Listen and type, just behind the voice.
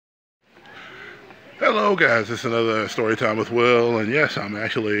Hello guys, this is another story time with Will, and yes, I'm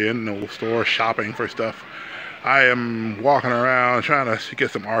actually in the store shopping for stuff. I am walking around trying to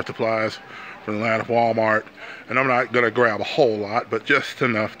get some art supplies from the land of Walmart, and I'm not going to grab a whole lot, but just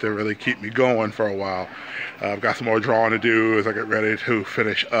enough to really keep me going for a while. I've got some more drawing to do as I get ready to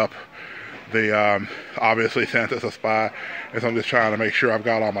finish up the, obviously Santa's a Spy, and so I'm just trying to make sure I've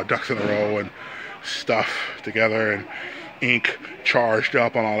got all my ducks in a row and stuff together and ink charged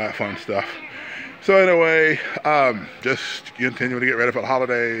up on all that fun stuff. So anyway, just continuing to get ready for the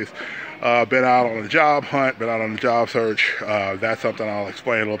holidays. Been out on a job hunt, been out on a job search. That's something I'll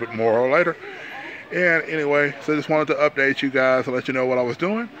explain a little bit more later. And anyway, so just wanted to update you guys and let you know what I was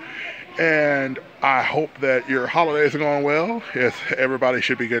doing. And I hope that your holidays are going well. Yes, everybody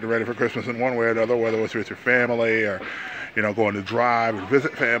should be getting ready for Christmas in one way or another, whether it's with your family or, you know, going to drive and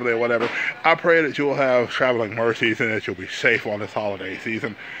visit family or whatever. I pray that you will have traveling mercies and that you'll be safe on this holiday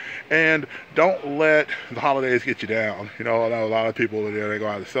season. And don't let the holidays get you down. You know, I know a lot of people, they go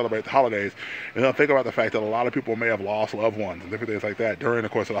out to celebrate the holidays, and they'll think about the fact that a lot of people may have lost loved ones and different things like that during the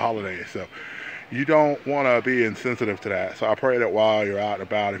course of the holidays. So you don't want to be insensitive to that. So I pray that while you're out and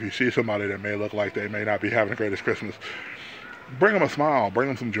about, if you see somebody that may look like they may not be having the greatest Christmas, bring them a smile, bring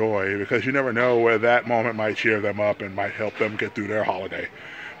them some joy, because you never know where that moment might cheer them up and might help them get through their holiday.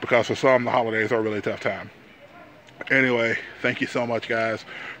 Because for some, the holidays are a really tough time. Anyway, thank you so much, guys,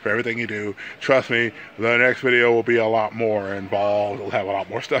 for everything you do. Trust me, the next video will be a lot more involved. It'll have a lot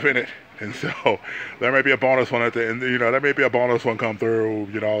more stuff in it. And so there may be a bonus one at the end. You know, there may be a bonus one come through,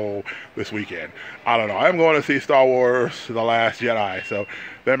 you know, this weekend. I don't know. I'm going to see Star Wars The Last Jedi. So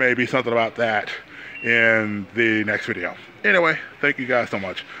there may be something about that in the next video. Anyway, thank you guys so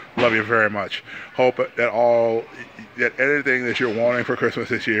much. Love you very much. Hope that anything that you're wanting for Christmas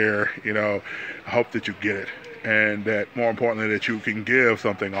this year, you know, I hope that you get it. And that, more importantly, that you can give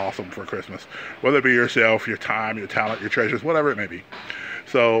something awesome for Christmas, whether it be yourself, your time, your talent, your treasures, whatever it may be.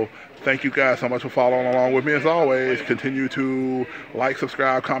 So thank you guys so much for following along with me. As always, continue to like,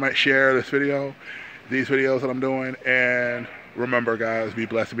 subscribe, comment, share these videos that I'm doing. And remember, guys, be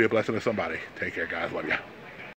blessed and be a blessing to somebody. Take care, guys. Love ya.